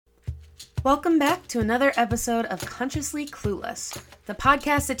Welcome back to another episode of Consciously Clueless, the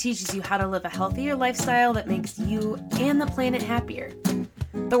podcast that teaches you how to live a healthier lifestyle that makes you and the planet happier.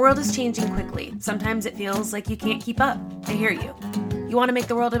 The world is changing quickly. Sometimes it feels like you can't keep up. I hear you. You want to make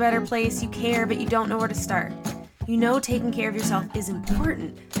the world a better place, you care, but you don't know where to start. You know taking care of yourself is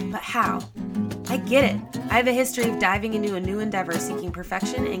important, but how? I get it. I have a history of diving into a new endeavor seeking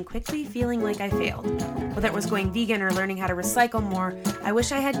perfection and quickly feeling like I failed. Whether it was going vegan or learning how to recycle more, I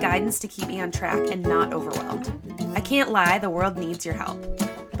wish I had guidance to keep me on track and not overwhelmed. I can't lie, the world needs your help.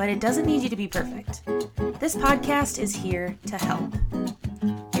 But it doesn't need you to be perfect. This podcast is here to help.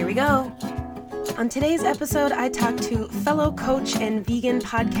 Here we go. On today's episode, I talk to fellow coach and vegan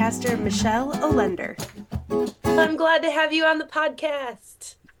podcaster Michele Olender. I'm glad to have you on the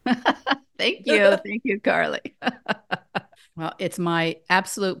podcast. Thank you. Thank you, Carly. Well, it's my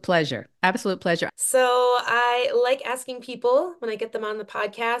absolute pleasure. Absolute pleasure. So I like asking people when I get them on the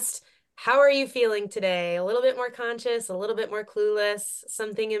podcast, how are you feeling today? A little bit more conscious, a little bit more clueless,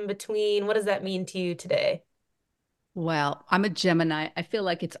 something in between. What does that mean to you today? Well, I'm a Gemini. I feel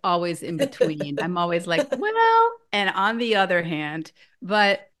like it's always in between. I'm always like, well, and on the other hand,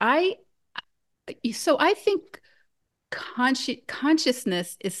 but I think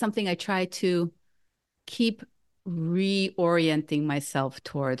consciousness is something I try to keep reorienting myself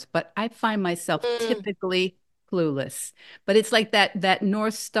towards, but I find myself Mm, typically clueless. But it's like that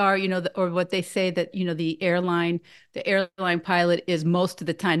North Star, or what they say that, the airline pilot is most of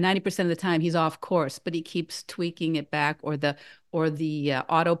the time, 90% of the time he's off course, but he keeps tweaking it back, or the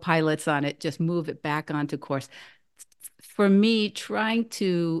autopilots on it just move it back onto course. For me, trying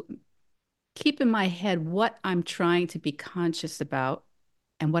to keep in my head what I'm trying to be conscious about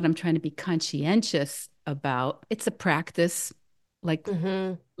and what I'm trying to be conscientious about. It's a practice, like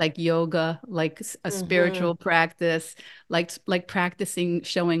mm-hmm, like yoga, like a mm-hmm. spiritual practice, like practicing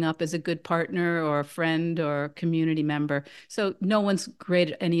showing up as a good partner or a friend or a community member. So no one's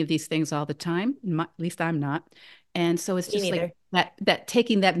great at any of these things all the time. At least I'm not. And so it's Me just like neither. that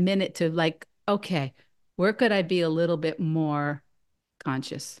taking that minute to like, okay, where could I be a little bit more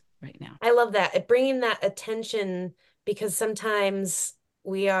conscious right now? I love that. Bringing that attention because sometimes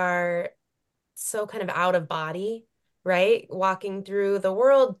we are so kind of out of body, right? Walking through the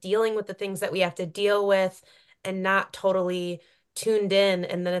world, dealing with the things that we have to deal with and not totally tuned in.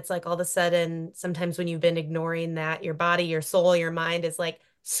 And then it's like all of a sudden, sometimes when you've been ignoring that, your body, your soul, your mind is like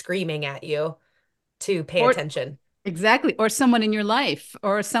screaming at you to pay Or attention. exactly. Or someone in your life,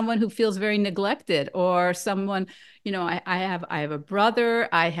 or someone who feels very neglected, or someone, I have a brother,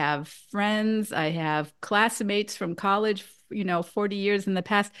 I have friends, I have classmates from college, 40 years in the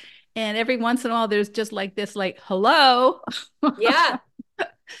past. And every once in a while, there's just like this, like, hello. Yeah,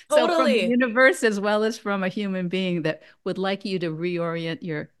 So from the totally. universe as well as from a human being that would like you to reorient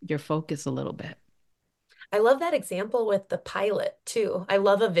your focus a little bit. I love that example with the pilot too. I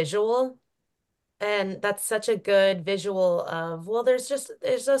love a visual. And that's such a good visual of, well, there's just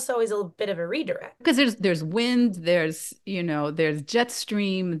always a bit of a redirect. Because there's wind, there's jet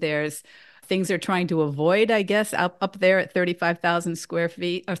stream, there's things they're trying to avoid, I guess, up there at 35,000 square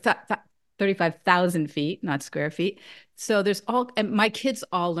feet, or 35,000 feet, not square feet. So there's all, and my kids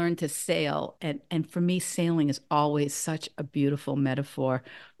all learn to sail, and for me, sailing is always such a beautiful metaphor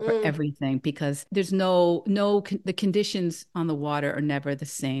for Mm, everything, because there's no the conditions on the water are never the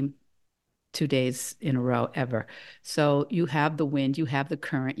same 2 days in a row ever. So you have the wind, you have the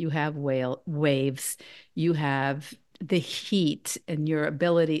current, you have waves, you have the heat and your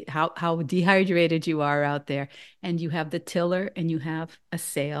ability, how dehydrated you are out there, and you have the tiller and you have a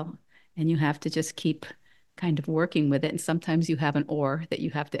sail, and you have to just keep kind of working with it. And sometimes you have an oar that you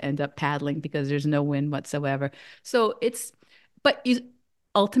have to end up paddling because there's no wind whatsoever. So but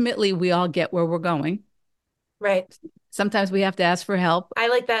ultimately we all get where we're going. right. Sometimes we have to ask for help. I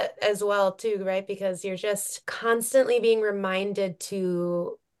like that as well too, right? Because you're just constantly being reminded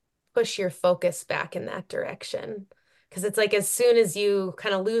to push your focus back in that direction. Because it's like as soon as you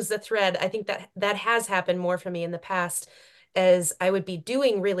kind of lose the thread, I think that that has happened more for me in the past, as I would be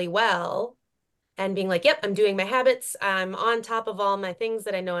doing really well and being like, yep, I'm doing my habits. I'm on top of all my things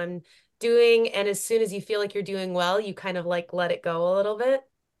that I know I'm doing. And as soon as you feel like you're doing well, you kind of like let it go a little bit.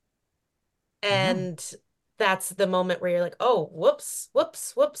 Yeah. And that's the moment where you're like, oh, whoops,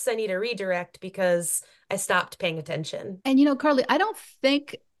 whoops, whoops, I need a redirect because I stopped paying attention. And Carly, I don't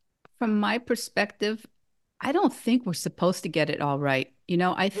think, from my perspective, I don't think we're supposed to get it all right. I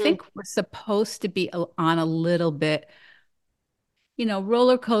Mm, think we're supposed to be on a little bit,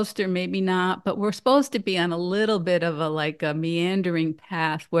 roller coaster, maybe not, but we're supposed to be on a little bit of a meandering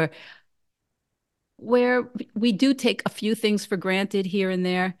path where we do take a few things for granted here and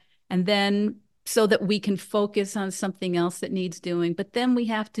there. And then so that we can focus on something else that needs doing. But then we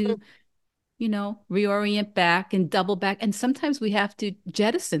have to, reorient back and double back. And sometimes we have to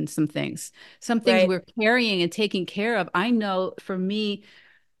jettison some things Right. we're carrying and taking care of. I know for me,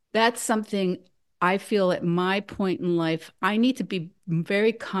 that's something I feel at my point in life, I need to be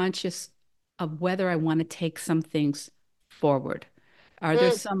very conscious of whether I want to take some things forward. Are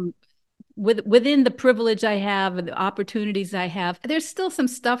there Mm, some within the privilege I have and the opportunities I have, there's still some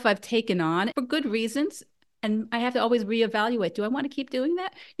stuff I've taken on for good reasons. And I have to always reevaluate. Do I want to keep doing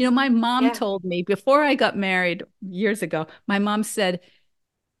that? My mom yeah. told me before I got married years ago, my mom said,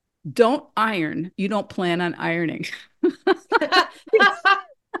 don't iron. You don't plan on ironing.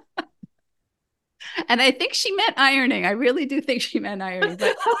 And I think she meant ironing. I really do think she meant ironing,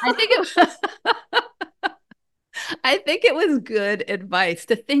 but I think it was, I think it was good advice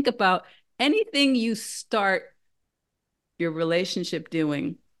to think about anything you start your relationship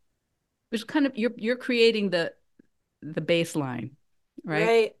doing, which kind of you're creating the baseline, right?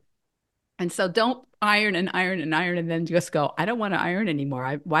 Right. And so don't iron and iron and iron and then just go, I don't want to iron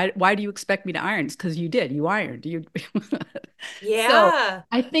anymore. Why do you expect me to iron? It's because you did. You ironed. You so Yeah.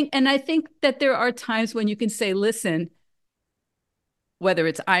 I think that there are times when you can say, listen, whether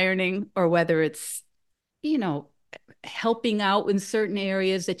it's ironing or whether it's, you know, helping out in certain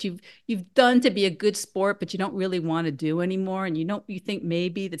areas that you've done to be a good sport, but you don't really want to do anymore. And you think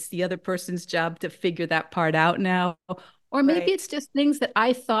maybe that's the other person's job to figure that part out now. Or maybe Right. it's just things that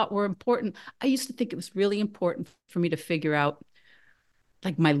I thought were important. I used to think it was really important for me to figure out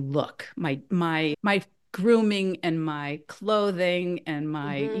like my look, my grooming and my clothing and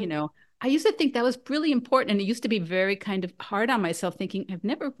Hmm. I used to think that was really important. And it used to be very kind of hard on myself, thinking I've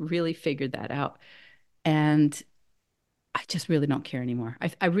never really figured that out. And I just really don't care anymore.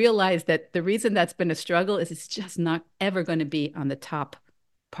 I realize that the reason that's been a struggle is it's just not ever going to be on the top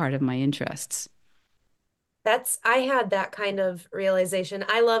part of my interests. I had that kind of realization.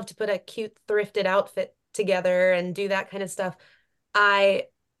 I love to put a cute thrifted outfit together and do that kind of stuff. I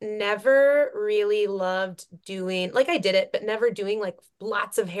never really loved doing, like I did it, but never doing like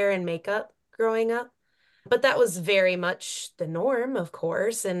lots of hair and makeup growing up. But that was very much the norm, of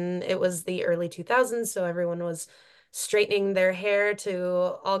course. And it was the early 2000s, so everyone was straightening their hair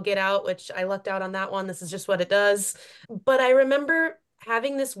to all get out, which I lucked out on that one. This is just what it does. But I remember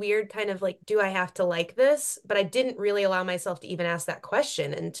having this weird kind of like, do I have to like this? But I didn't really allow myself to even ask that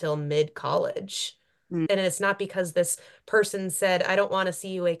question until mid-college. Mm. And it's not because this person said, I don't want to see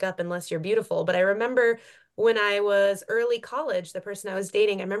you wake up unless you're beautiful. But I remember when I was early college, the person I was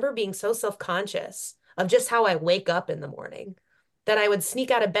dating, I remember being so self-conscious of just how I wake up in the morning that I would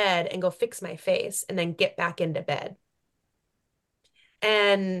sneak out of bed and go fix my face and then get back into bed.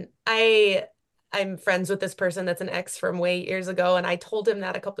 And I'm friends with this person that's an ex from way years ago, and I told him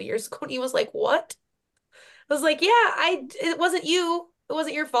that a couple years ago, and he was like, "What?" I was like, "Yeah, it wasn't you. It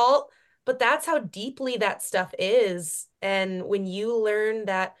wasn't your fault." But that's how deeply that stuff is. And when you learn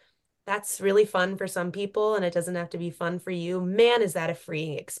that that's really fun for some people and it doesn't have to be fun for you, man, is that a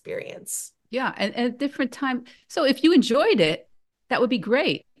freeing experience. Yeah, and at different time. So if you enjoyed it, that would be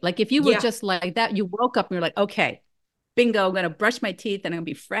great. Like if you were Yeah, just like that, you woke up and you're like, okay, bingo, I'm gonna brush my teeth and I'm gonna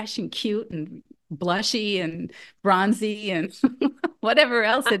be fresh and cute and blushy and bronzy and whatever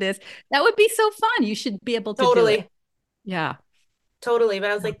else I- it is. That would be so fun. You should be able to do it. totally. Yeah. Totally.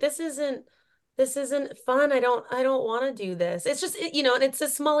 But I was like, this isn't fun. I don't want to do this. It's just, and it's a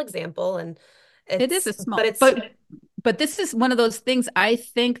small example and It is it's, a but small, it's, but this is one of those things. I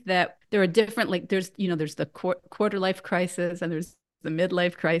think that there are different, like there's the quarter life crisis and there's the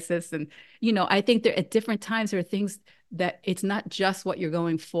midlife crisis, and I think there at different times there are things that it's not just what you're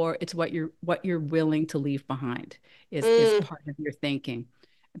going for, it's what you're willing to leave behind is mm, part of your thinking,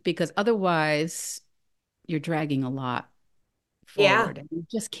 because otherwise you're dragging a lot yeah. forward and you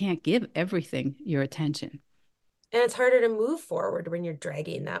just can't give everything your attention. And it's harder to move forward when you're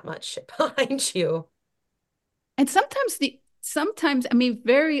dragging that much shit behind you. And sometimes, I mean,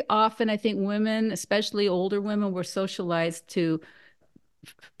 very often, I think women, especially older women, were socialized to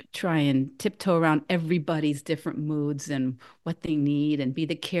try and tiptoe around everybody's different moods and what they need and be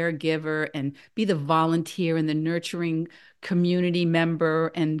the caregiver and be the volunteer and the nurturing community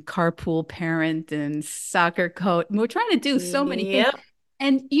member and carpool parent and soccer coach. And we're trying to do so many things. Yep.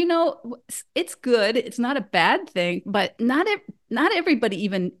 And it's good. It's not a bad thing, but not everybody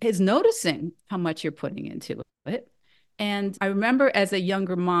even is noticing how much you're putting into it. And I remember as a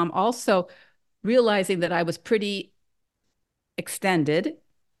younger mom also realizing that I was pretty extended,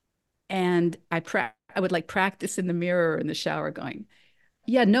 and I would like practice in the mirror or in the shower going,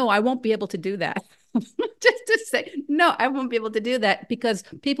 yeah, no, I won't be able to do that. Just to say, no, I won't be able to do that because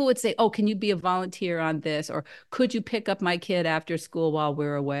people would say, oh, can you be a volunteer on this? Or could you pick up my kid after school while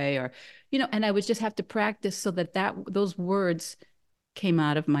we're away? Or, and I would just have to practice so that those words came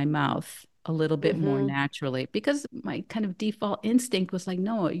out of my mouth a little bit more Mm-hmm. naturally because my kind of default instinct was like,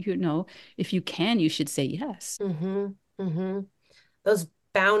 no, if you can, you should say yes. Mm-hmm. Mm-hmm. Those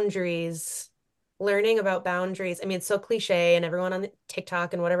boundaries, learning about boundaries. I mean, it's so cliche, and everyone on the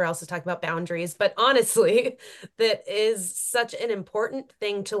TikTok and whatever else is talking about boundaries, but honestly, that is such an important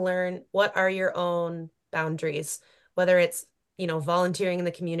thing to learn. What are your own boundaries? Whether it's, volunteering in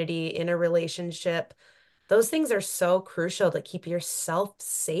the community, in a relationship, those things are so crucial to keep yourself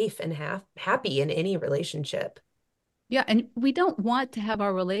safe and happy in any relationship. Yeah, and we don't want to have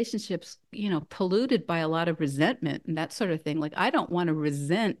our relationships, polluted by a lot of resentment and that sort of thing. Like I don't want to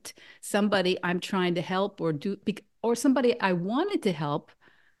resent somebody I'm trying to help or somebody I wanted to help.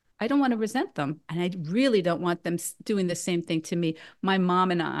 I don't want to resent them, and I really don't want them doing the same thing to me. My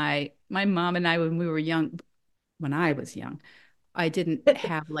mom and I when we were young, when I was young, I didn't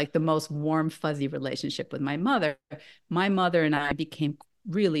have like the most warm, fuzzy relationship with my mother. My mother and I became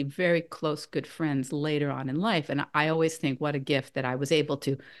really very close, good friends later on in life. And I always think what a gift that I was able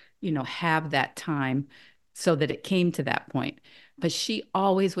to, have that time so that it came to that point. But she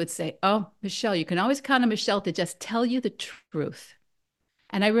always would say, oh, Michele, you can always count on Michele to just tell you the truth.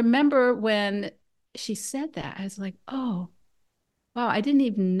 And I remember when she said that, I was like, oh, wow, I didn't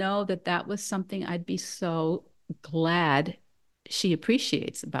even know that that was something I'd be so glad she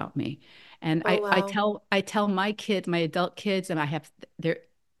appreciates about me. And Oh, wow. I tell my kids, my adult kids, and they're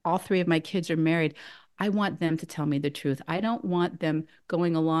all three of my kids are married. I want them to tell me the truth. I don't want them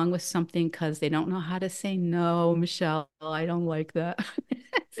going along with something because they don't know how to say no, Michele. I don't like that.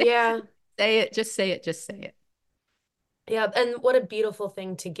 Yeah. Say it, just say it, just say it. Yeah, and what a beautiful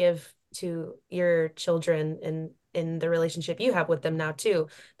thing to give to your children in the relationship you have with them now too.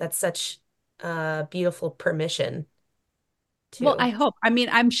 That's such beautiful permission Well, too. I hope. I mean,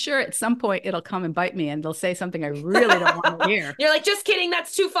 I'm sure at some point it'll come and bite me and they'll say something I really don't want to hear. You're like, just kidding,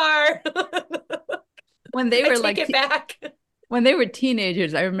 that's too far. When they I were take like it back. when they were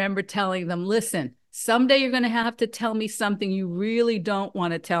teenagers, I remember telling them, listen, someday you're going to have to tell me something you really don't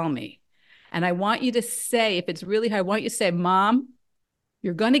want to tell me. And I want you to say, if it's really hard, I want you to say, Mom,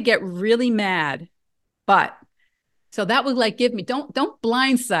 you're going to get really mad. But so that would like give me, don't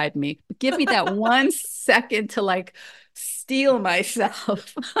blindside me. Give me that 1 second to like steel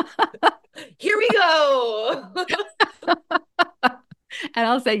myself. Here we go. And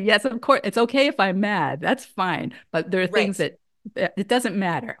I'll say, yes, of course, it's okay if I'm mad. That's fine. But there are things Right. that it doesn't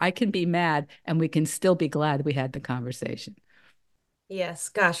matter. I can be mad and we can still be glad we had the conversation. Yes,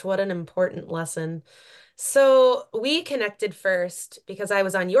 gosh, what an important lesson. So we connected first because I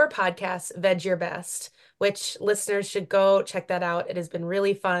was on your podcast, Veg Your Best, which listeners should go check that out. It has been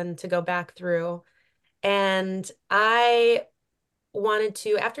really fun to go back through. And I wanted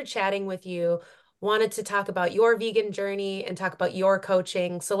to, after chatting with you, wanted to talk about your vegan journey and talk about your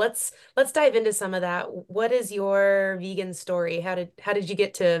coaching. So let's dive into some of that. What is your vegan story? How did you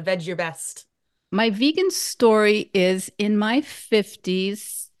get to Veg Your Best? My vegan story is in my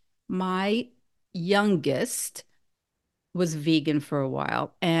 50s. My youngest was vegan for a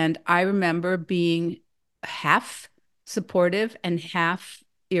while. And I remember being half supportive and half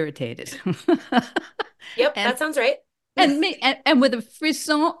irritated. Yep, and that sounds right. and with a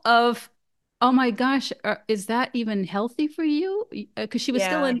frisson of, oh my gosh, is that even healthy for you? Because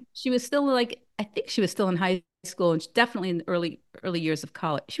Yeah. she was still like, I think she was still in high school and definitely in the early years of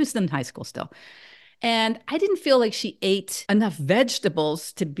college. She was still in high school still. And I didn't feel like she ate enough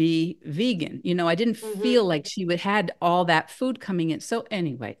vegetables to be vegan. I didn't Mm-hmm. feel like she would had all that food coming in. So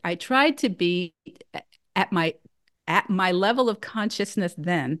anyway, I tried to be at my at my level of consciousness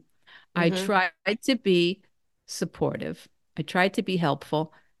then. I Mm-hmm. tried to be supportive. I tried to be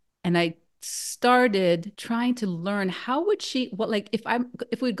helpful. And I started trying to learn how would she what like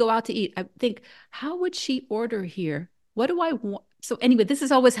if we'd go out to eat, I think, how would she order here? What do I want? So anyway, this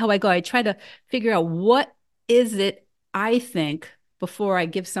is always how I go. I try to figure out what is it I think before I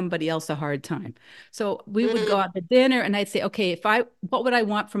give somebody else a hard time. So we would go Mm-hmm. out to dinner and I'd say, okay, if I what would I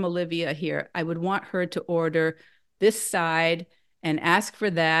want from Olivia here? I would want her to order this side and ask for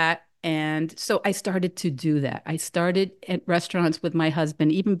that. And so I started to do that. I started at restaurants with my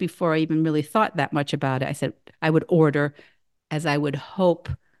husband, even before I even really thought that much about it. I said I would order as I would hope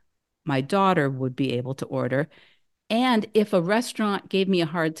my daughter would be able to order. And if a restaurant gave me a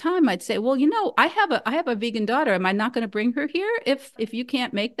hard time, I'd say, well, I have a vegan daughter. Am I not going to bring her here if you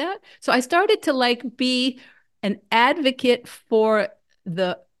can't make that? So I started to like be an advocate for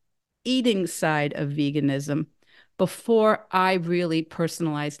the eating side of veganism before I really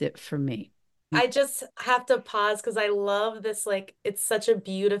personalized it for me. I just have to pause because I love this. Like, it's such a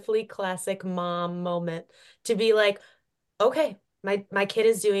beautifully classic mom moment to be like, okay, my kid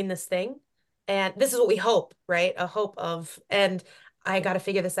is doing this thing, and this is what we hope, right? A hope of, and I got to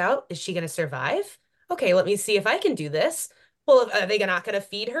figure this out. Is she going to survive? Okay, let me see if I can do this. Well, are they not going to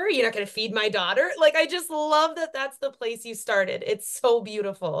feed her? You're not going to feed my daughter? Like, I just love that that's the place you started. It's so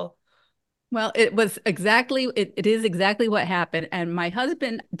beautiful. Well, it is exactly what happened. And my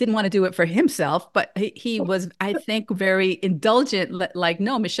husband didn't want to do it for himself, but he was, I think, very indulgent. Like,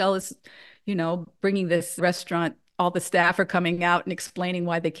 no, Michele is, bringing this restaurant. All the staff are coming out and explaining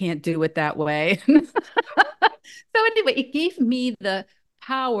why they can't do it that way. So anyway, it gave me the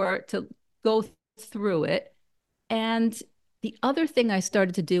power to go through it. And the other thing I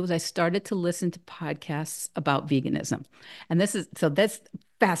started to do was I started to listen to podcasts about veganism. And that's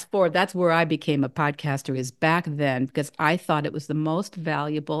fast forward, that's where I became a podcaster is back then because I thought it was the most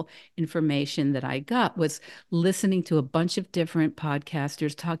valuable information that I got was listening to a bunch of different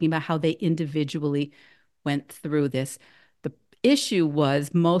podcasters talking about how they individually went through this. The issue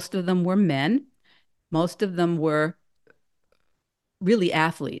was most of them were men, most of them were really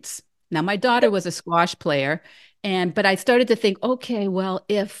athletes. Now, my daughter was a squash player, but I started to think, okay, well,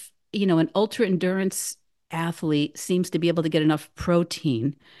 if, an ultra endurance athlete seems to be able to get enough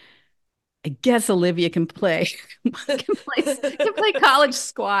protein, I guess Olivia can play can play college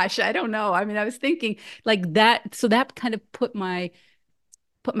squash. I don't know. I mean, I was thinking like that. So that kind of put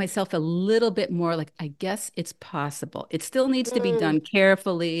myself a little bit more like, I guess it's possible. It still needs to be Mm, done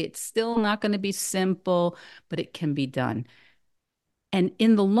carefully. It's still not going to be simple, but it can be done. And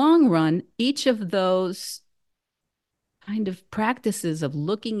in the long run, each of those kind of practices of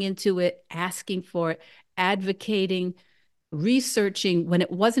looking into it, asking for it, advocating, researching when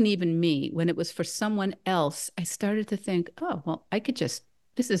it wasn't even me, when it was for someone else, I started to think, oh, well,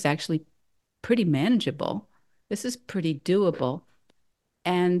 this is actually pretty manageable. This is pretty doable.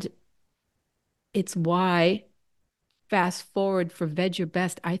 And it's why fast forward for Veg Your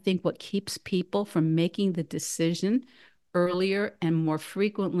Best, I think what keeps people from making the decision earlier and more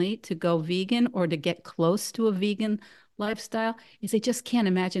frequently to go vegan or to get close to a vegan lifestyle is they just can't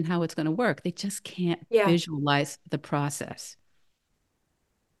imagine how it's going to work. They just can't yeah, visualize the process.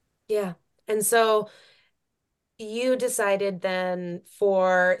 yeah. And so you decided then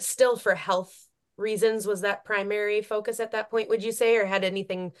for health reasons, was that primary focus at that point, would you say, or had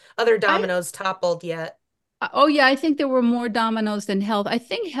anything other I dominoes toppled yet? Oh yeah, I think there were more dominoes than health. I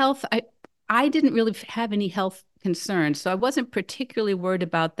think health, I didn't really have any health concerns, so I wasn't particularly worried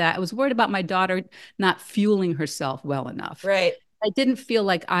about that. I was worried about my daughter not fueling herself well enough. Right. I didn't feel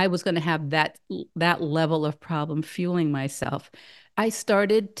like I was going to have that level of problem fueling myself. I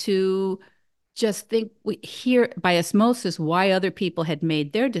started to just think we hear by osmosis why other people had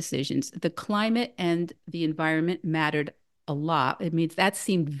made their decisions. The climate and the environment mattered a lot. I mean, that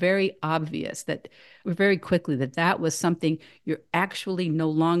seemed very obvious that very quickly that was something you're actually no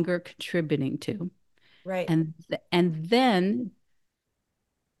longer contributing to. Right. And then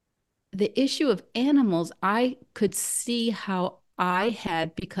the issue of animals, I could see how I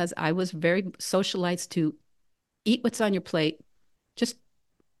had because I was very socialized to eat what's on your plate, just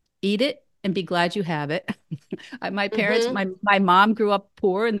eat it and be glad you have it. My parents, Mm-hmm. my mom grew up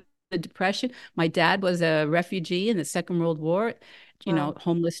poor in the Depression. My dad was a refugee in the Second World War, Wow.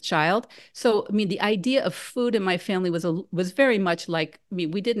 homeless child. So, I mean, the idea of food in my family was very much like, I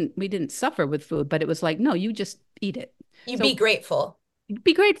mean, we didn't suffer with food, but it was like, no, you just eat it. You be So grateful.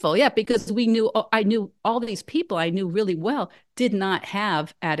 be grateful, yeah, because I knew all these people I knew really well did not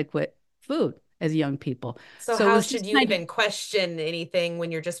have adequate food as young people. So So it how was should just you kind of, even question anything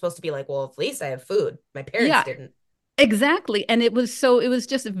when you're just supposed to be like, well, at least I have food. My parents yeah, didn't. exactly. And it was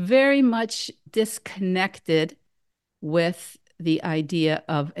just very much disconnected with the idea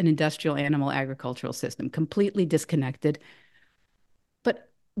of an industrial animal agricultural system, completely disconnected.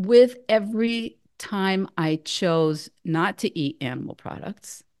 But with every time I chose not to eat animal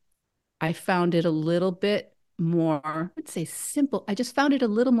products, I found it a little bit more, let's say simple. I just found it a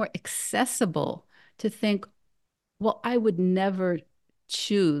little more accessible to think, well, I would never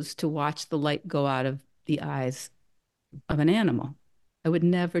choose to watch the light go out of the eyes of an animal. I would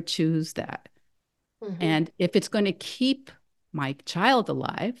never choose that. Mm-hmm. And if it's going to keep my child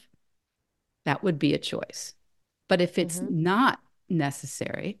alive, that would be a choice. But if it's Mm-hmm. not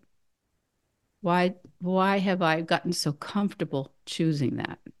necessary, why have I gotten so comfortable choosing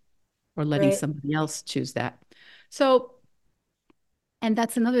that or letting Right. somebody else choose that? So, and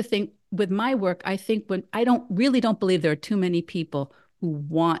that's another thing with my work. I think when I don't believe there are too many people who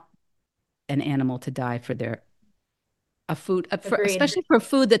want an animal to die for their a food Agreed. especially for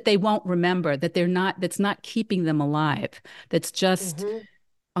food that they won't remember, that's not keeping them alive, that's just Mm-hmm.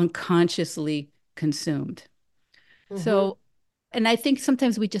 unconsciously consumed. Mm-hmm. So, and I think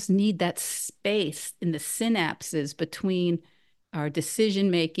sometimes we just need that space in the synapses between our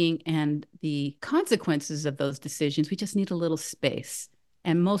decision making and the consequences of those decisions. We just need a little space.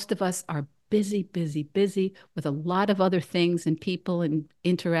 And most of us are busy, busy, busy with a lot of other things and people and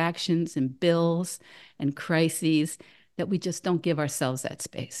interactions and bills and crises that we just don't give ourselves that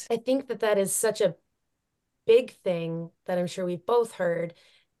space. I think that that is such a big thing that I'm sure we've both heard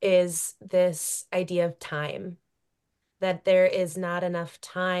is this idea of time, that there is not enough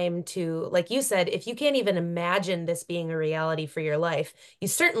time to, like you said, if you can't even imagine this being a reality for your life, you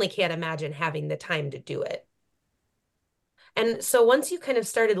certainly can't imagine having the time to do it. And so once you kind of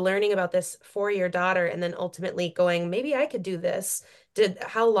started learning about this for your daughter and then ultimately going, maybe I could do this,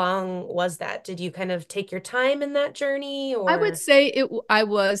 how long was that? Did you kind of take your time in that journey I would or? say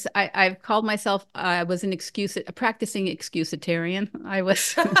I've called myself, I was a practicing excusitarian. I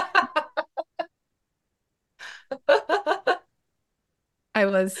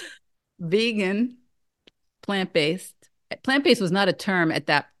was vegan, plant-based. Plant-based was not a term at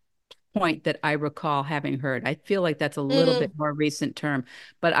that point that I recall having heard. I feel like that's a little bit Mm, more recent term,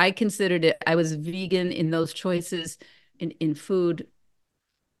 but I considered it, I was vegan in those choices in food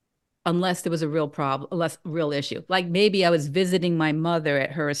unless there was a real problem, a less real issue. Like maybe I was visiting my mother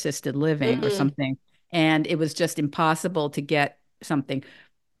at her assisted living or mm, something, and it was just impossible to get something.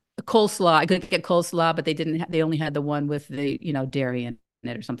 Coleslaw, I could get coleslaw, but they only had the one with the, dairy in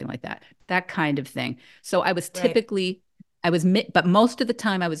it or something like that. That kind of thing. So right. but most of the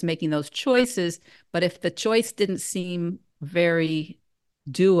time I was making those choices, but if the choice didn't seem very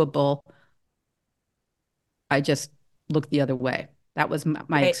doable, I just looked the other way. That was my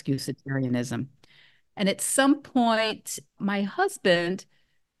Right. excusitarianism. And at some point, my husband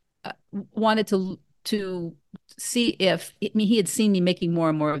wanted to see if I mean he had seen me making more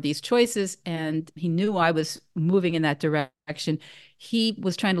and more of these choices, and he knew I was moving in that direction. He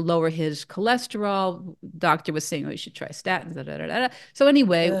was trying to lower his cholesterol. Doctor was saying, "Oh, you should try statins." Da, da, da, da. So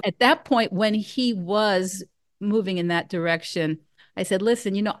anyway, Uh, at that point, when he was moving in that direction, I said,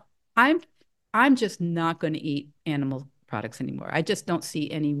 "Listen, I'm I'm just not going to eat animal products anymore. I just don't see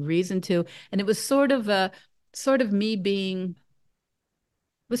any reason to." And it was sort of me being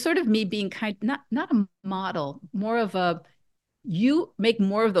was sort of me being kind not a model, more of a you make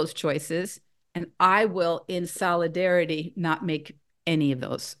more of those choices and I will in solidarity not make any of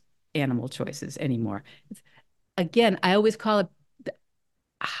those animal choices anymore. Again, I always call it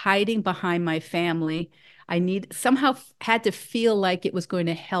hiding behind my family. I need somehow had to feel like it was going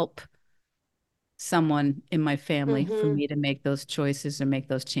to help someone in my family for mm-hmm, me to make those choices or make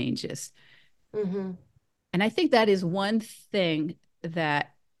those changes. mm-hmm. And I think that is one thing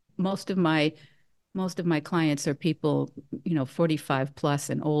that most of my most of my clients are people, 45 plus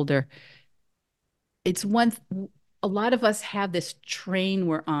and older. It's one, a lot of us have this train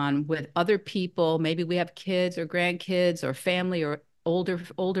we're on with other people. Maybe we have kids or grandkids or family or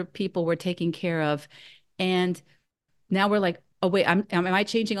older people we're taking care of. And now we're like, oh, wait, am I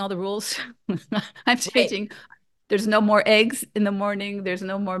changing all the rules? I'm Right. changing. There's no more eggs in the morning. There's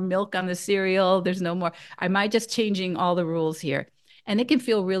no more milk on the cereal. There's no more. Am I just changing all the rules here? And it can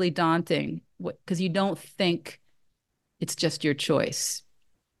feel really daunting because you don't think it's just your choice.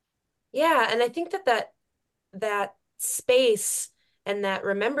 Yeah, and I think that that space and that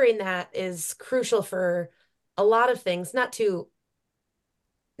remembering that is crucial for a lot of things, not to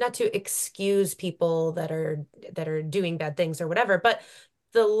excuse people that are doing bad things or whatever, but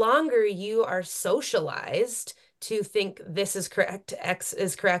the longer you are socialized to think this is correct, X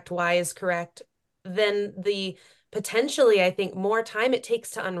is correct, Y is correct, then the potentially, I think, more time it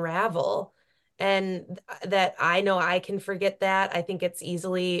takes to unravel. And that I know I can forget that. I think it's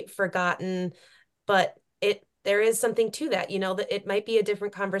easily forgotten, but there is something to that, that it might be a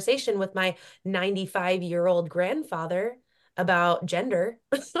different conversation with my 95-year-old grandfather about gender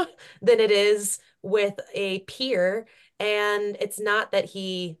than it is with a peer. And it's not that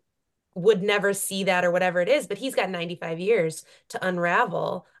he would never see that or whatever it is, but he's got 95 years to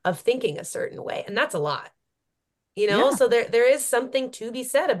unravel of thinking a certain way. And that's a lot, Yeah. So there is something to be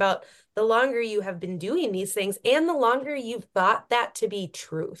said about the longer you have been doing these things and the longer you've thought that to be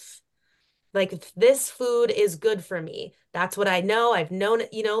truth. Like if this food is good for me, that's what I know. I've known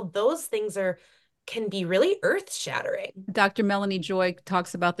it, those things are can be really earth-shattering. Dr. Melanie Joy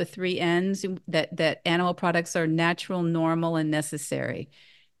talks about the three N's that animal products are natural, normal, and necessary.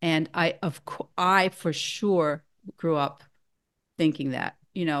 And I for sure grew up thinking that,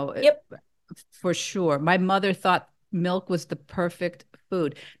 Yep. for sure. My mother thought milk was the perfect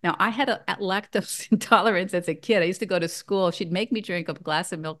food. Now, I had a lactose intolerance as a kid. I used to go to school. She'd make me drink a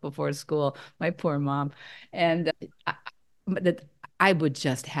glass of milk before school, my poor mom. And I, that I would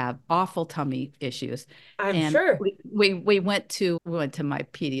just have awful tummy issues. I'm And sure. we went to my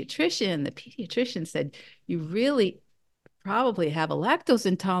pediatrician. The pediatrician said, "You really probably have a lactose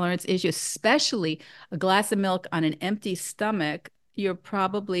intolerance issue, especially a glass of milk on an empty stomach. You're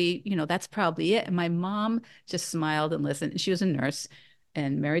probably, that's probably it." And my mom just smiled and listened. She was a nurse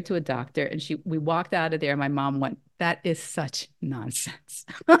and married to a doctor. And we walked out of there. My mom went, "That is such nonsense."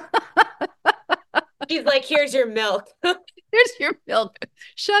 She's like, here's your milk. Here's your milk.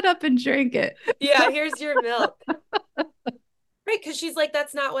 Shut up and drink it. Yeah, here's your milk. Right, because she's like,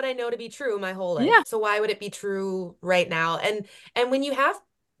 that's not what I know to be true my whole life. Yeah. So why would it be true right now? And when you have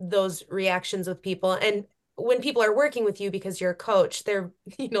those reactions with people, and when people are working with you because you're a coach, they're,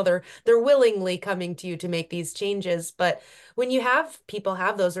 they're willingly coming to you to make these changes. But when you have people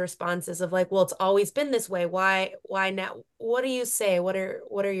have those responses of like, well, it's always been this way. Why now? What do you say? What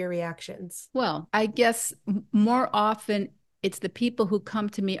are your reactions? Well, I guess more often it's the people who come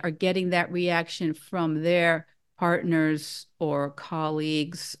to me are getting that reaction from their partners or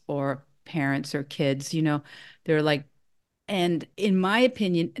colleagues or parents or kids. They're like, and in my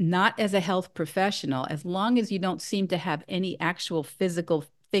opinion, not as a health professional, as long as you don't seem to have any actual physical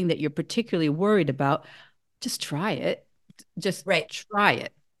thing that you're particularly worried about, just try it. Just Right. try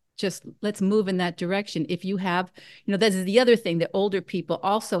it. Just let's move in that direction. If you have, that's the other thing that older people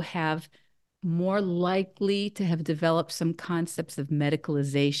also have more likely to have developed some concepts of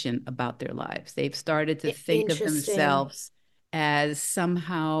medicalization about their lives. They've started to think of Interesting. themselves as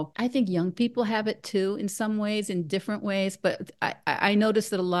somehow, I think young people have it too in some ways, in different ways, but I notice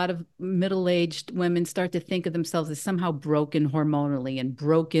that a lot of middle-aged women start to think of themselves as somehow broken hormonally and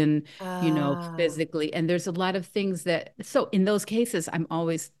broken, Ah, physically. And there's a lot of things so in those cases, I'm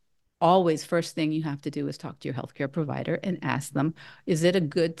always first thing you have to do is talk to your healthcare provider and ask them, is it a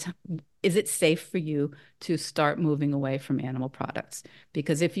good is it safe for you to start moving away from animal products?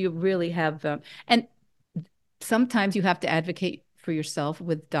 Because if you really have, and sometimes you have to advocate for yourself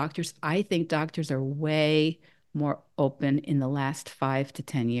with doctors. I think doctors are way more open in the last 5 to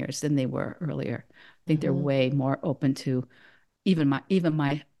 10 years than they were earlier. I think they're mhm. way more open to even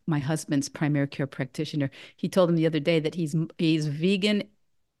my husband's primary care practitioner. He told him the other day that he's vegan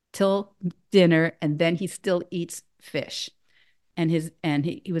till dinner and then he still eats fish. And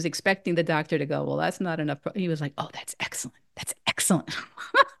he was expecting the doctor to go, well, that's not enough. He was like, oh, that's excellent. That's excellent.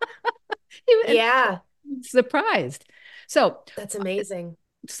 He was Yeah, surprised. So, that's amazing.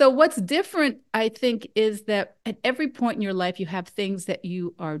 so what's different, I think, is that at every point in your life, you have things that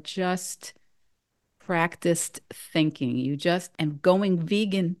you are just practiced thinking. And going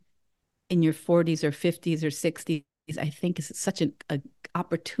vegan in your 40s or 50s or 60s, I think is such an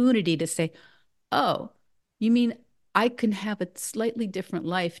opportunity to say, oh, you mean I can have a slightly different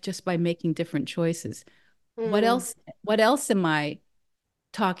life just by making different choices? What Hmm. else? What else am I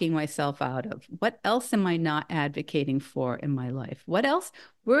talking myself out of? What else am I not advocating for in my life? What else?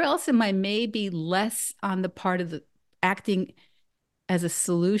 Where else am I maybe less on the part of the acting as a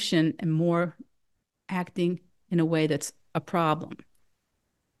solution and more acting in a way that's a problem?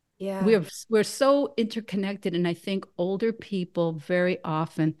 Yeah. We're so interconnected, and I think older people very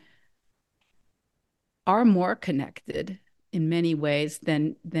often are more connected in many ways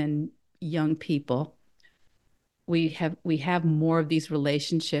than young people. We have more of these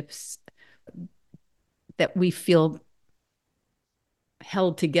relationships that we feel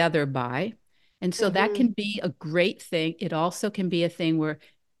held together by. And so that Hmm. can be a great thing. It also can be a thing where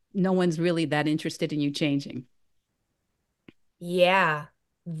no one's really that interested in you changing. Yeah,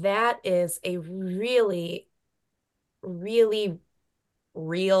 that is a really, really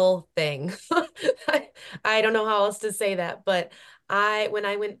real thing. I don't know how else to say that, but when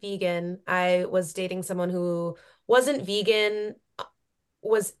I went vegan, I was dating someone who wasn't vegan,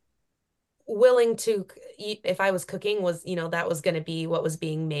 was willing to eat if I was cooking, was, that was going to be what was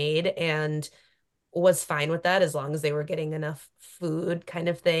being made, and was fine with that as long as they were getting enough food kind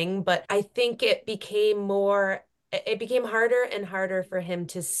of thing. But I think it became harder and harder for him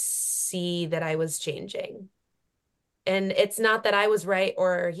to see that I was changing. And it's not that I was right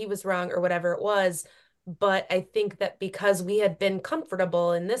or he was wrong or whatever it was, but I think that because we had been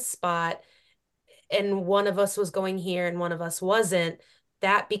comfortable in this spot and one of us was going here and one of us wasn't,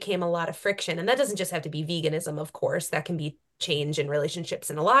 that became a lot of friction. And that doesn't just have to be veganism, of course, that can be change in relationships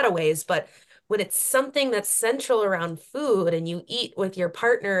in a lot of ways. But when it's something that's central around food and you eat with your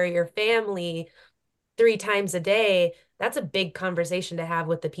partner or your family 3 times a day, that's a big conversation to have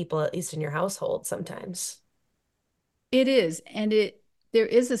with the people, at least in your household sometimes. It is. And there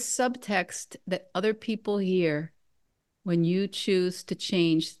is a subtext that other people hear when you choose to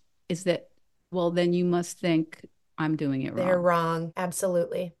change is that, well, then you must think I'm doing it They're wrong. wrong.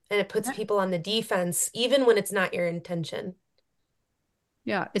 Absolutely. And it puts people on the defense, even when it's not your intention.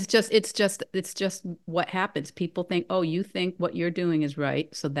 Yeah, it's just what happens. People think, oh, you think what you're doing is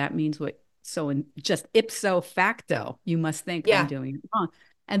right, so that means just ipso facto, you must think I'm Yeah. doing it wrong.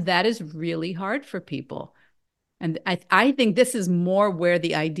 And that is really hard for people. And I think this is more where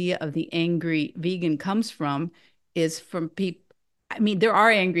the idea of the angry vegan comes from, is from people. I mean, there are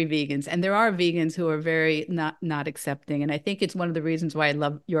angry vegans and there are vegans who are very not accepting. And I think it's one of the reasons why I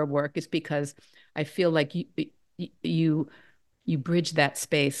love your work is because I feel like you you bridge that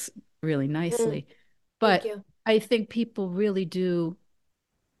space really Mm, nicely. thank But you. I think people really do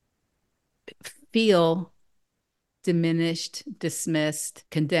feel diminished, dismissed,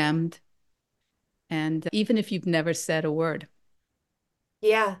 condemned. And even if you've never said a word.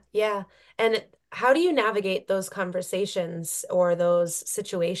 Yeah, yeah. And how do you navigate those conversations or those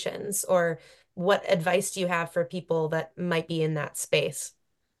situations? Or what advice do you have for people that might be in that space?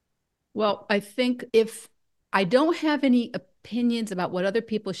 Well, I think if I don't have any opinions about what other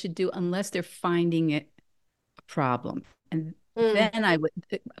people should do unless they're finding it a problem. And Mm, then I would,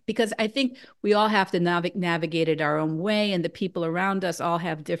 because I think we all have to navigate it our own way, and the people around us all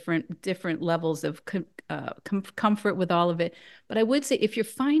have different levels of comfort with all of it. But I would say if you're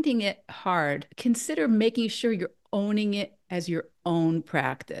finding it hard, consider making sure you're owning it as your own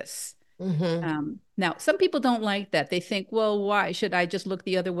practice. hmm. Now, some people don't like that. They think, well, why should I just look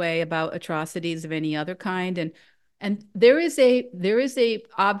the other way about atrocities of any other kind? And there is a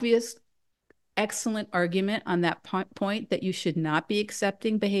obvious excellent argument on that point that you should not be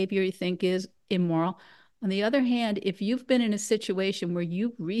accepting behavior you think is immoral. On the other hand, if you've been in a situation where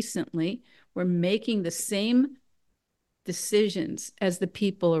you recently were making the same decisions as the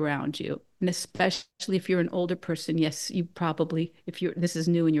people around you, and especially if you're an older person, yes, you probably, if you're this is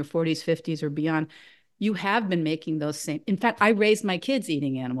new in your 40s, 50s, or beyond, you have been making those same. In fact, I raised my kids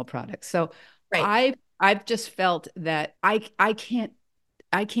eating animal products, so Right, I've just felt that I can't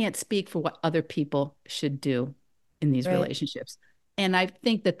speak for what other people should do in these right. relationships. And I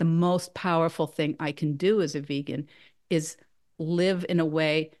think that the most powerful thing I can do as a vegan is live in a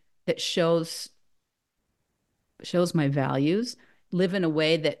way that shows my values, live in a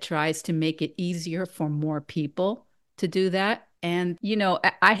way that tries to make it easier for more people to do that. And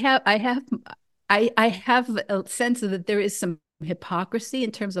I have a sense of that there is some hypocrisy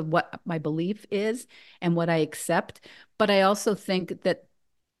in terms of what my belief is and what I accept. But I also think that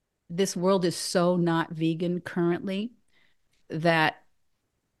this world is so not vegan currently that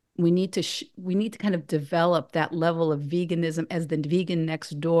we need to kind of develop that level of veganism as the vegan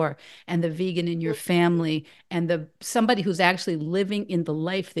next door and the vegan in your family and the somebody who's actually living in the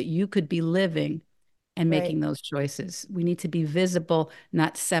life that you could be living and Right, making those choices. We need to be visible,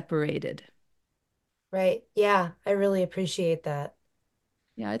 not separated. right. Yeah, I really appreciate that.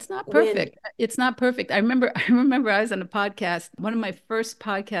 Yeah, it's not When, perfect. It's not perfect. I remember I was on a podcast, one of my first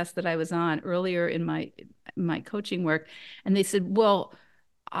podcasts that I was on earlier in my coaching work, and they said, "Well,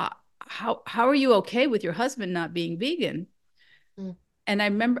 uh, how are you okay with your husband not being vegan?" mm, And I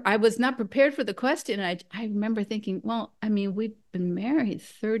remember I was not prepared for the question. I remember thinking, well, I mean, we've been married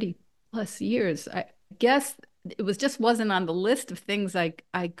 30 plus years. I guess it wasn't on the list of things I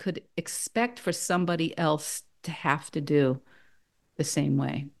could expect for somebody else to have to do the same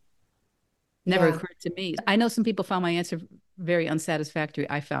way. Never yeah, occurred to me. I know some people found my answer very unsatisfactory.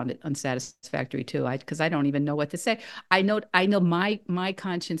 I found it unsatisfactory too. Because I don't even know what to say. I know my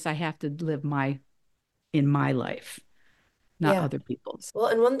conscience. I have to live my in my life, not yeah. other people's. Well,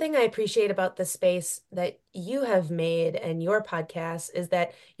 and one thing I appreciate about the space that you have made and your podcast is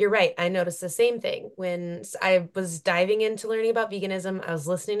that you're right. I noticed the same thing when I was diving into learning about veganism. I was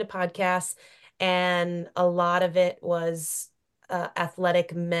listening to podcasts, and a lot of it was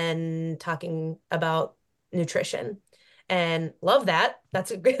athletic men talking about nutrition, and love that.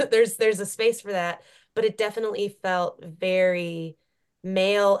 That's a good, there's a space for that, but it definitely felt very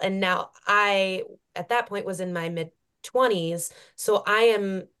male. And now I, at that point, was in my mid 20s. So I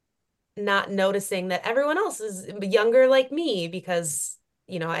am not noticing that everyone else is younger like me because,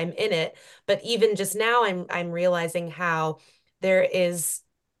 I'm in it. But even just now I'm realizing how there is,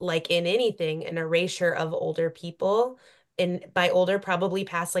 like in anything, an erasure of older people. And by older, probably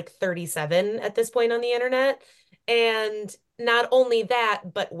past like 37 at this point on the internet. And not only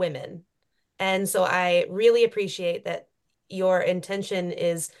that, but women. And so I really appreciate that your intention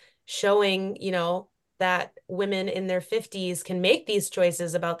is showing, that women in their 50s can make these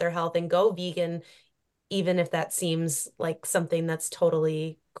choices about their health and go vegan, even if that seems like something that's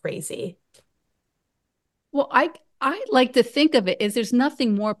totally crazy. Well, I like to think of it as there's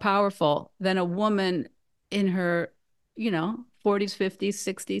nothing more powerful than a woman in her, 40s, 50s,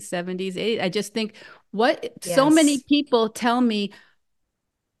 60s, 70s, 80s. I just think what so many Yes. people tell me,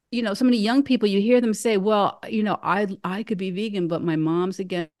 so many young people, you hear them say, well, I could be vegan, but my mom's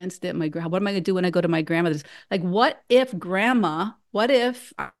against it. What am I going to do when I go to my grandmother's? Like, what if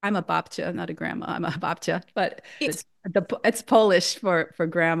I'm a babcia, not a grandma, I'm a babcia, but it's Polish for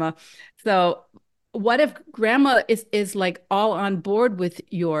grandma. So what if grandma is like all on board with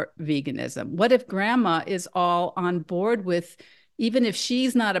your veganism? What if grandma is all on board with, even if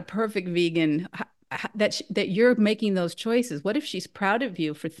she's not a perfect vegan, that you're making those choices? What if she's proud of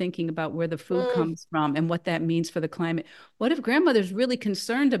you for thinking about where the food Mm, comes from and what that means for the climate? What if grandmother's really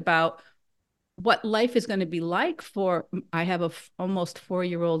concerned about what life is going to be like for, I have a almost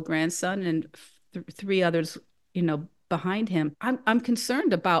 4-year-old grandson and three others, behind him. I'm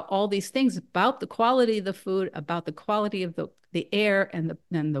concerned about all these things, about the quality of the food, about the quality of the air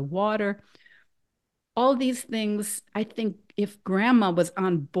and the water, all these things. I think if grandma was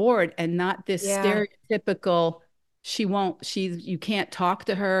on board and not this yeah. stereotypical, you can't talk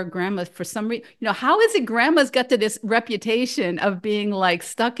to her, grandma, for some reason, how is it grandma's got to this reputation of being like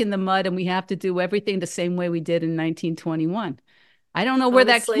stuck in the mud and we have to do everything the same way we did in 1921? I don't know where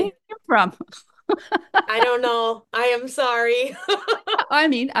that came Honestly, from. I don't know. I am sorry. I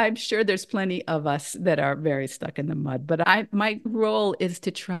mean, I'm sure there's plenty of us that are very stuck in the mud, but my role is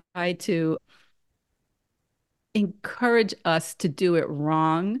to try to encourage us to do it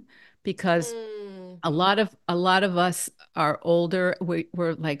wrong, because Mm, a lot of us are older.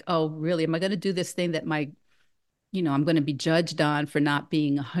 We're like, oh, really? Am I going to do this thing that I'm going to be judged on for not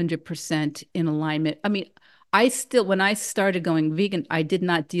being 100% in alignment? I mean, when I started going vegan, I did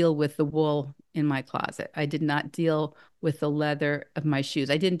not deal with the wool in my closet. I did not deal with the leather of my shoes.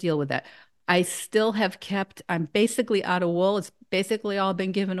 I didn't deal with that. I'm basically out of wool. It's basically all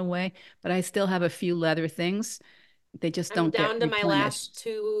been given away, but I still have a few leather things. They just I'm don't get down to my replenished. last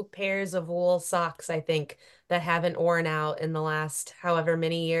two pairs of wool socks, I think, that haven't worn out in the last however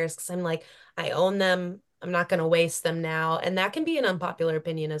many years. Because I'm like, I own them. I'm not going to waste them now. And that can be an unpopular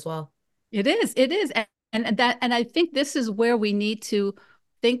opinion as well. It is. And I think this is where we need to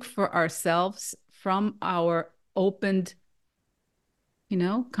think for ourselves from our opened,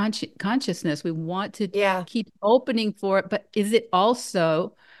 consciousness. We want to Yeah. keep opening for it, but is it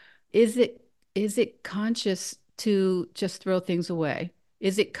is it conscious to just throw things away?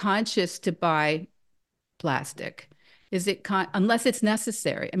 Is it conscious to buy plastic? Is it unless it's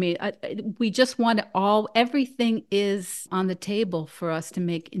necessary? I mean, we just want everything is on the table for us to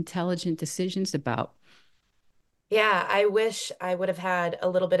make intelligent decisions about. Yeah, I wish I would have had a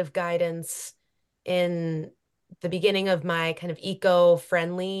little bit of guidance in the beginning of my kind of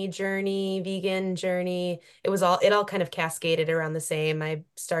eco-friendly journey, vegan journey. It all kind of cascaded around the same. I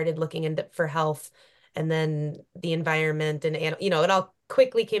started looking into for health and then the environment and it all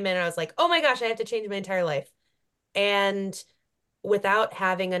quickly came in and I was like, "Oh my gosh, I have to change my entire life." And without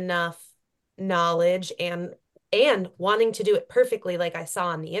having enough knowledge and wanting to do it perfectly like I saw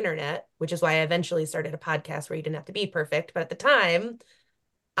on the internet, which is why I eventually started a podcast where you didn't have to be perfect. But at the time,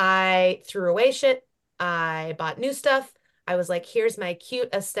 I threw away shit. I bought new stuff. I was like, here's my cute,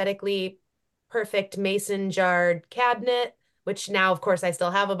 aesthetically perfect mason jarred cabinet, which now, of course, I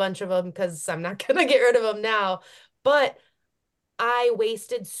still have a bunch of them because I'm not going to get rid of them now. But I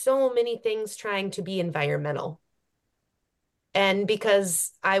wasted so many things trying to be environmental. And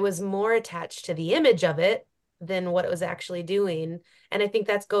because I was more attached to the image of it than what it was actually doing. And I think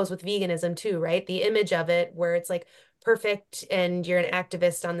that goes with veganism too, right? The image of it where it's like perfect and you're an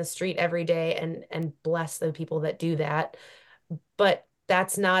activist on the street every day and bless the people that do that. But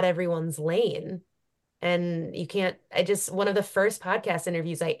that's not everyone's lane. And you can't, one of the first podcast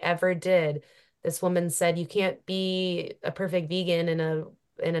interviews I ever did, this woman said, you can't be a perfect vegan in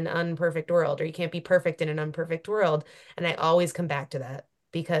an unperfect world, or you can't be perfect in an unperfect world. And I always come back to that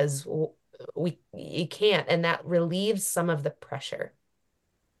because you can't, and that relieves some of the pressure.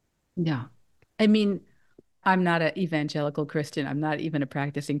 Yeah. I mean, I'm not an evangelical Christian. I'm not even a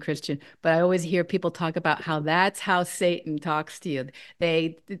practicing Christian, but I always hear people talk about how that's how Satan talks to you.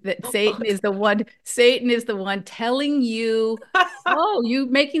 That Satan is the one telling you, oh, you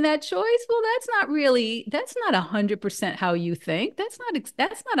making that choice? Well, that's not 100% how you think. That's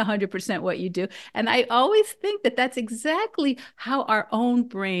not 100% what you do. And I always think that that's exactly how our own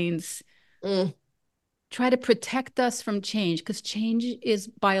brains Mm, try to protect us from change because change is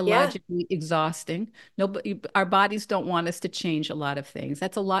Yeah. biologically exhausting. Nobody, our bodies don't want us to change a lot of things.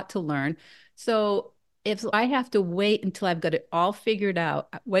 That's a lot to learn. So if I have to wait until I've got it all figured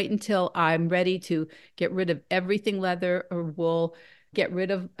out, wait until I'm ready to get rid of everything leather or wool, get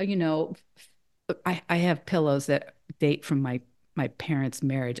rid of, I have pillows that date from my parents'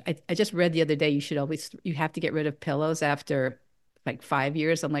 marriage. I just read the other day you have to get rid of pillows after like 5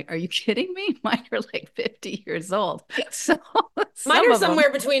 years. I'm like, are you kidding me? Mine are like 50 years old. So Mine some are of them,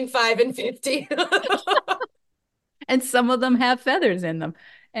 somewhere between 5 and 50. and some of them have feathers in them.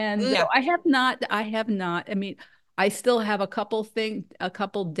 And so Yeah. I have not, I mean, I still have a couple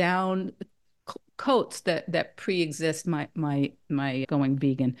down coats that pre-exist my going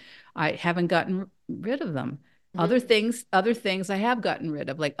vegan. I haven't gotten rid of them. Mhm. Other things I have gotten rid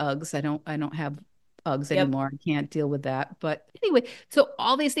of, like Uggs. I don't have Uggs Yep. anymore. I can't deal with that. But anyway, so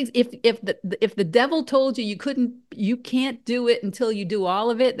all these things, if the devil told you you can't do it until you do all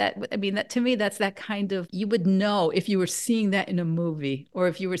of it, that to me, that's that kind of, you would know if you were seeing that in a movie or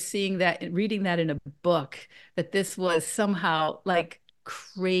if you were seeing that and reading that in a book, that this was somehow like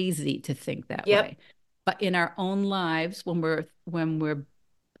crazy to think that Yep. way. But in our own lives, when we're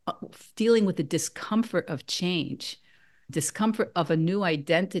dealing with the discomfort of change, discomfort of a new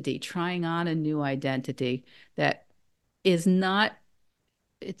identity, trying on a new identity that is not,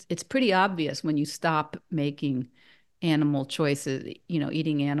 it's pretty obvious when you stop making animal choices,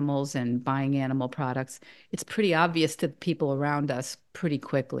 eating animals and buying animal products. It's pretty obvious to people around us pretty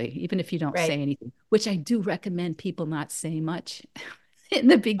quickly, even if you don't Right. say anything, which I do recommend people not say much in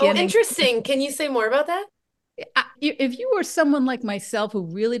the Oh, beginning. interesting. Can you say more about that? If you were someone like myself who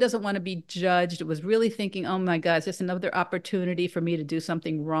really doesn't want to be judged, was really thinking, oh my God, it's just another opportunity for me to do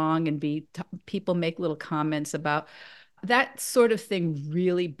something wrong and people make little comments about that sort of thing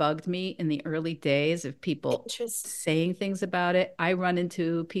really bugged me in the early days of people Interesting. saying things about it. I run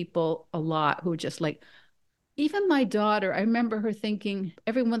into people a lot who are just like, even my daughter, I remember her thinking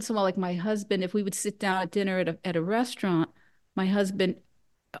every once in a while, like my husband, if we would sit down at dinner at a restaurant, my husband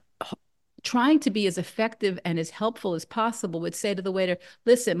trying to be as effective and as helpful as possible, would say to the waiter,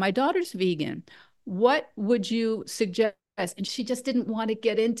 listen, my daughter's vegan. What would you suggest? And she just didn't want to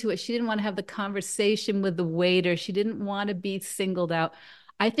get into it. She didn't want to have the conversation with the waiter. She didn't want to be singled out.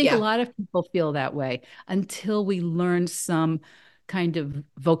 I think a Yeah. lot of people feel that way until we learn some kind of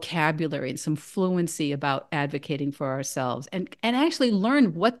vocabulary and some fluency about advocating for ourselves and actually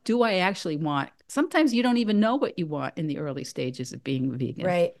learn, what do I actually want? Sometimes you don't even know what you want in the early stages of being vegan.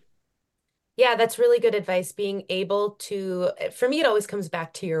 Right. Yeah, that's really good advice. Being able to, for me, it always comes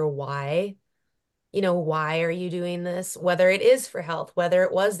back to your why. Why are you doing this? Whether it is for health, whether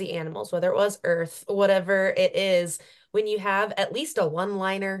it was the animals, whether it was Earth, whatever it is, when you have at least a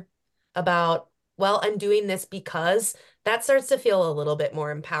one-liner about, well, I'm doing this because, that starts to feel a little bit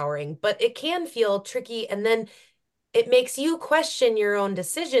more empowering, but it can feel tricky. And then it makes you question your own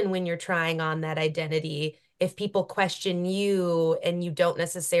decision when you're trying on that identity. If people question you and you don't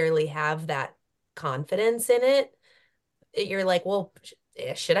necessarily have that confidence in it, you're like, well,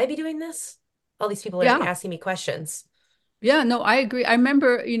 should I be doing this? All these people are Yeah. asking me questions. Yeah, no, I agree. I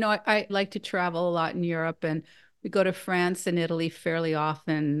remember, I like to travel a lot in Europe, and we go to France and Italy fairly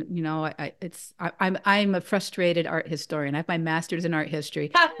often. I'm a frustrated art historian. I have my master's in art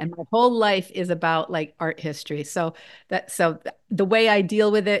history, and my whole life is about like art history. The way I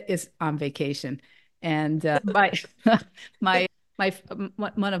deal with it is on vacation. And my my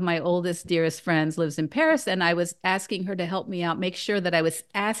one of my oldest, dearest friends lives in Paris, and I was asking her to help me out, make sure that I was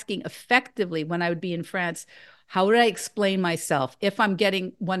asking effectively when I would be in France. How would I explain myself if I'm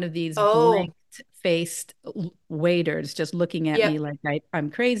getting one of these Oh, blank faced waiters just looking at me yep. like I'm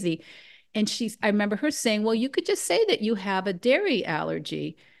crazy? And I remember her saying, well, you could just say that you have a dairy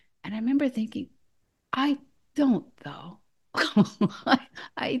allergy. And I remember thinking, I don't though.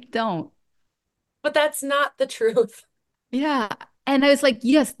 I don't. But that's not the truth. Yeah. And I was like,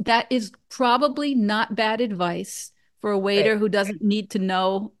 yes, that is probably not bad advice for a waiter Right. who doesn't need to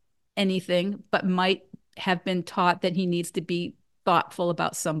know anything, but might have been taught that he needs to be thoughtful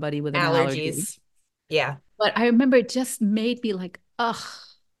about somebody with an allergy. Allergies. Yeah. But I remember it just made me like, ugh,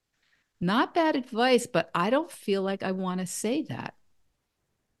 not bad advice, but I don't feel like I want to say that.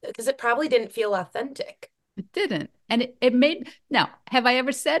 Because it probably didn't feel authentic. It didn't. And it made, now, have I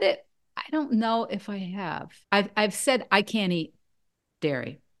ever said it? I don't know if I have. I've said I can't eat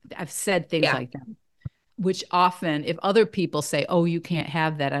dairy. I've said things Yeah. like that, which often, if other people say, oh, you can't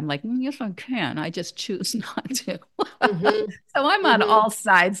have that, I'm like, yes, I can. I just choose not to. Mm-hmm. So I'm on Mm-hmm. all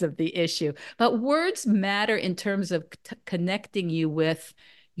sides of the issue. But words matter in terms of connecting you with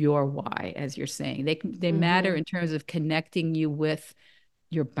your why, as you're saying. They matter Hmm. in terms of connecting you with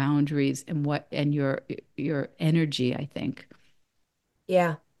your boundaries and what and your energy, I think.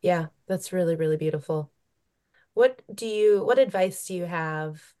 Yeah, yeah, that's really, really beautiful. What advice do you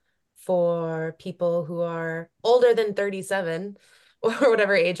have for people who are older than 37 or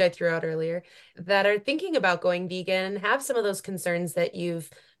whatever age I threw out earlier that are thinking about going vegan, have some of those concerns that you've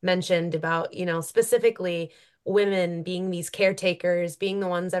mentioned about, specifically women being these caretakers, being the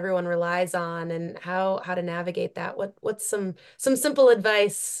ones everyone relies on, and how to navigate that? What's some simple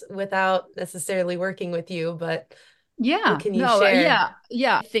advice without necessarily working with you, but what Yeah, can you no, share?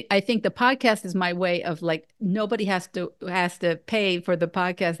 yeah. I think the podcast is my way of like nobody has to pay for the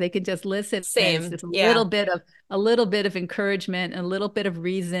podcast. They can just listen, and it's Same. just Yeah, a little bit of encouragement, a little bit of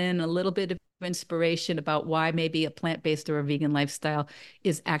reason, a little bit of inspiration about why maybe a plant-based or a vegan lifestyle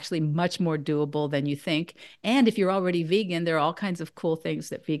is actually much more doable than you think. And if you're already vegan, there are all kinds of cool things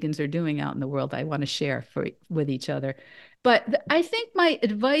that vegans are doing out in the world I want to share for with each other. But I think my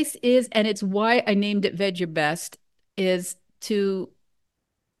advice is, and it's why I named it Veg Your Best, is to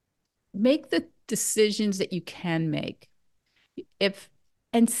make the decisions that you can make. If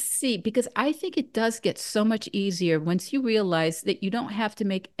and see, because I think it does get so much easier once you realize that you don't have to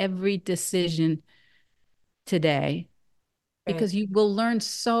make every decision today, right. because you will learn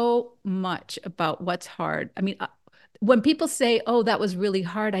so much about what's hard. I mean, when people say, "Oh, that was really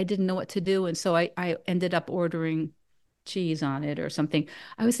hard. I didn't know what to do," and so I ended up ordering cheese on it or something,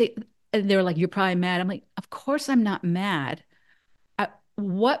 I would say, and they're like, "You're probably mad." I'm like, "Of course I'm not mad.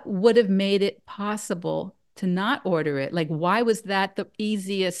 What would have made it possible to not order it? Like, why was that the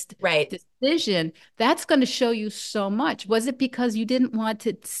easiest Right. decision? That's going to show you so much. Was it because you didn't want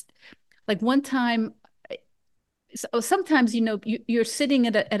to, like one time, so sometimes, you're sitting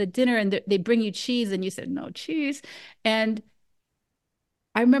at a dinner and they bring you cheese and you said, no cheese. And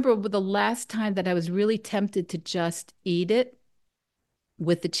I remember the last time that I was really tempted to just eat it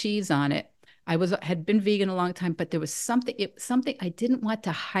with the cheese on it. Had been vegan a long time, but there was something I didn't want to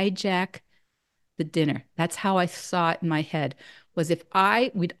hijack the dinner. That's how I saw it in my head. Was if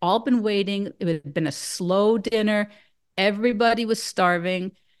we'd all been waiting, it would have been a slow dinner, everybody was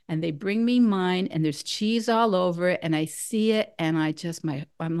starving, and they bring me mine, and there's cheese all over it, and I see it, and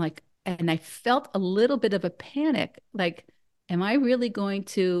I'm like, and I felt a little bit of a panic, like, am I really going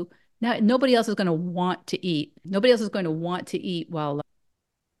to now? Nobody else is going to want to eat. Nobody else is going to want to eat while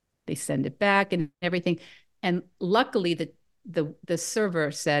they send it back and everything. And luckily, the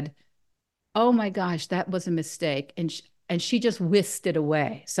server said, "Oh my gosh, that was a mistake." And she just whisked it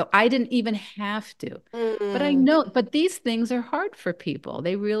away. So I didn't even have to. But I Mm, know, but these things are hard for people.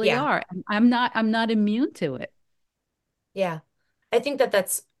 They really yeah. are. I'm not immune to it. Yeah. I think that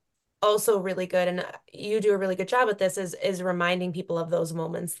that's also really good, and you do a really good job at this is reminding people of those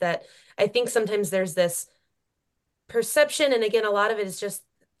moments that I think sometimes there's this perception, and again a lot of it is just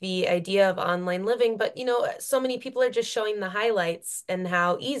the idea of online living, but so many people are just showing the highlights and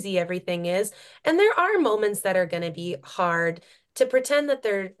how easy everything is, and there are moments that are going to be hard. To pretend that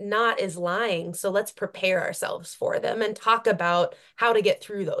they're not is lying, so let's prepare ourselves for them and talk about how to get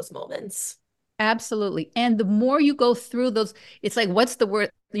through those moments. Absolutely. And the more you go through those, it's like, what's the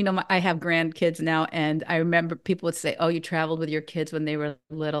word? I have grandkids now, and I remember people would say, "Oh, you traveled with your kids when they were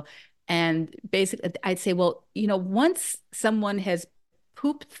little." And basically, I'd say, well, once someone has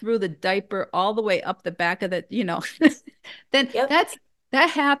pooped through the diaper all the way up the back of then Yep. that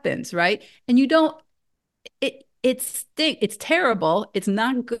happens, right? And you don't, it's terrible. It's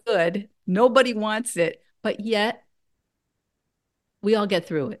not good. Nobody wants it, but yet we all get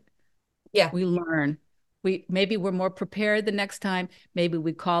through it. Yeah. We learn. Maybe we're more prepared the next time. Maybe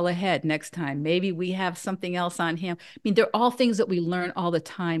we call ahead next time. Maybe we have something else on hand. I mean, they're all things that we learn all the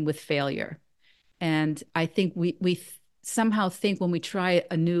time with failure. And I think we somehow think when we try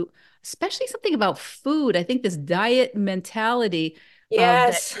a new, especially something about food, I think this diet mentality of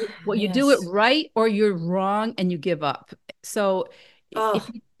that, Yes. well, you do it Yes. right or you're wrong and you give up. So if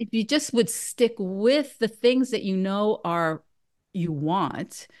Oh, you just would stick with the things that you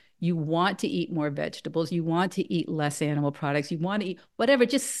want, you want to eat more vegetables, you want to eat less animal products, you want to eat whatever,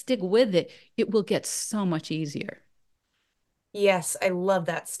 just stick with it. It will get so much easier. yes, I love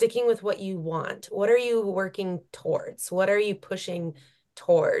that. Sticking with what you want. What are you working towards? What are you pushing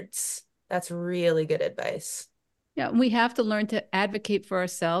towards? That's really good advice. Yeah, we have to learn to advocate for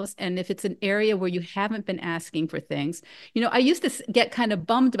ourselves. And if it's an area where you haven't been asking for things, I used to get kind of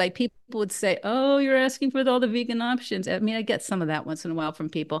bummed by people would say, "Oh, you're asking for all the vegan options." I mean, I get some of that once in a while from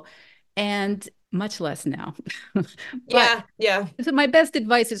people, and much less now. But Yeah, yeah. so my best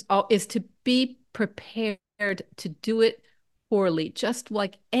advice is to be prepared to do it poorly, just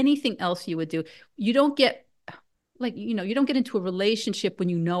like anything else you would do. You don't get you don't get into a relationship when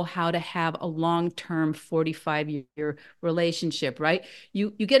you know how to have a long-term 45-year relationship, right? You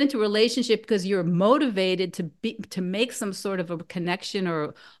get into a relationship because you're motivated to make some sort of a connection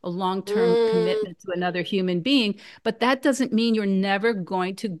or a long-term commitment to another human being, but that doesn't mean you're never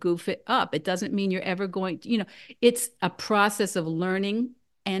going to goof it up. It doesn't mean you're ever going to, it's a process of learning.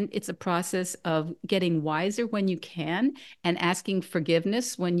 And it's a process of getting wiser when you can and asking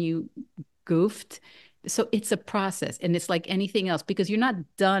forgiveness when you goofed. So it's a process, and it's like anything else, because you're not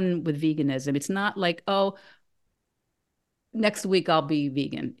done with veganism. It's not like, oh, next week I'll be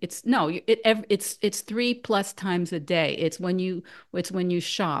vegan. It's no, it's 3+ times a day. It's when you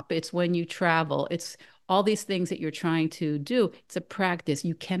shop, it's when you travel, it's all these things that you're trying to do. It's a practice.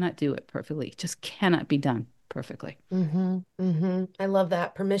 You cannot do it perfectly. It just cannot be done perfectly. I love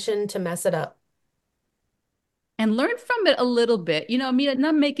that. Permission to mess it up. And learn from it a little bit. I mean,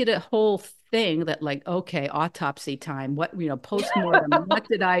 not make it a whole thing that like, okay, autopsy time. What, postmortem. What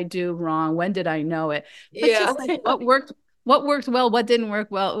did I do wrong? When did I know it? But Yeah. just like what worked well, what didn't work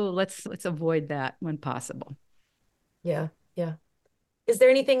well. Oh, let's avoid that when possible. Yeah. Yeah. Is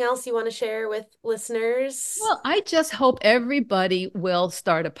there anything else you want to share with listeners? Well, I just hope everybody will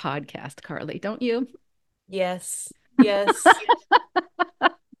start a podcast, Carly, don't you? Yes. Yes.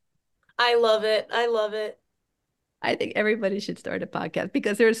 I love it. I love it. I think everybody should start a podcast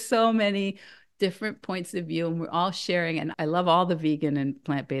because there's so many different points of view and we're all sharing. And I love all the vegan and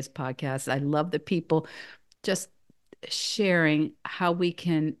plant-based podcasts. I love the people just sharing how we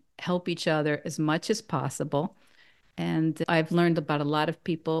can help each other as much as possible. And I've learned about a lot of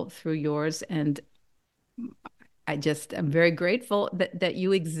people through yours, and I'm very grateful that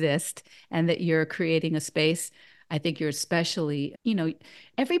you exist and that you're creating a space. I think you're especially,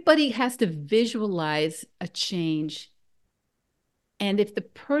 everybody has to visualize a change. And if the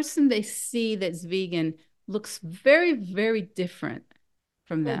person they see that's vegan looks very, very different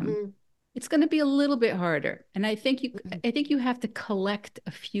from them, it's going to be a little bit harder. And I think you have to collect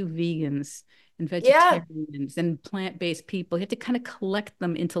a few vegans and vegetarians and plant-based people. You have to kind of collect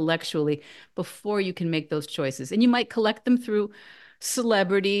them intellectually before you can make those choices. And you might collect them through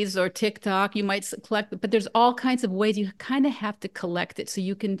celebrities or TikTok. You might collect, but there's all kinds of ways you kind of have to collect it so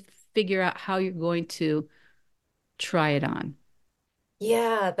you can figure out how you're going to try it on.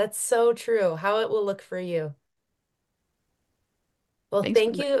 Yeah, that's so true. How it will look for you. Well,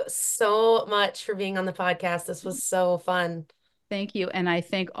 thank you so much for being on the podcast. This was so fun. Thank you. And I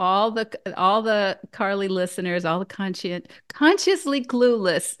thank all the Carly listeners, all the consciously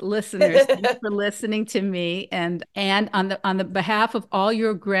clueless listeners. Thank you for listening to me. And on the behalf of all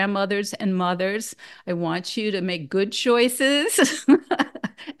your grandmothers and mothers, I want you to make good choices.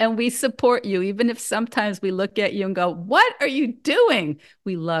 And we support you, even if sometimes we look at you and go, "What are you doing?"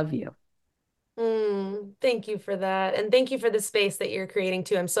 We love you. Thank you for that. And thank you for the space that you're creating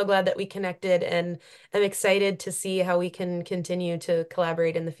too. I'm so glad that we connected, and I'm excited to see how we can continue to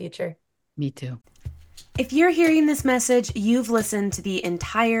collaborate in the future. Me too. If you're hearing this message, you've listened to the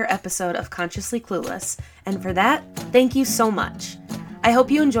entire episode of Consciously Clueless. And for that, thank you so much. I hope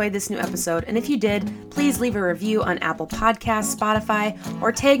you enjoyed this new episode. And if you did, please leave a review on Apple Podcasts, Spotify,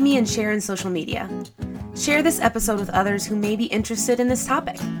 or tag me and share in social media. Share this episode with others who may be interested in this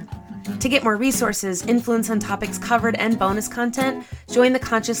topic. To get more resources, influence on topics covered, and bonus content, join the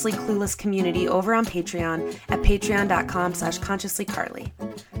Consciously Clueless community over on Patreon at patreon.com/consciouslycarly.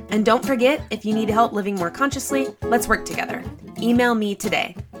 And don't forget, if you need help living more consciously, let's work together. Email me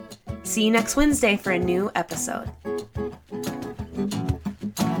today. See you next Wednesday for a new episode.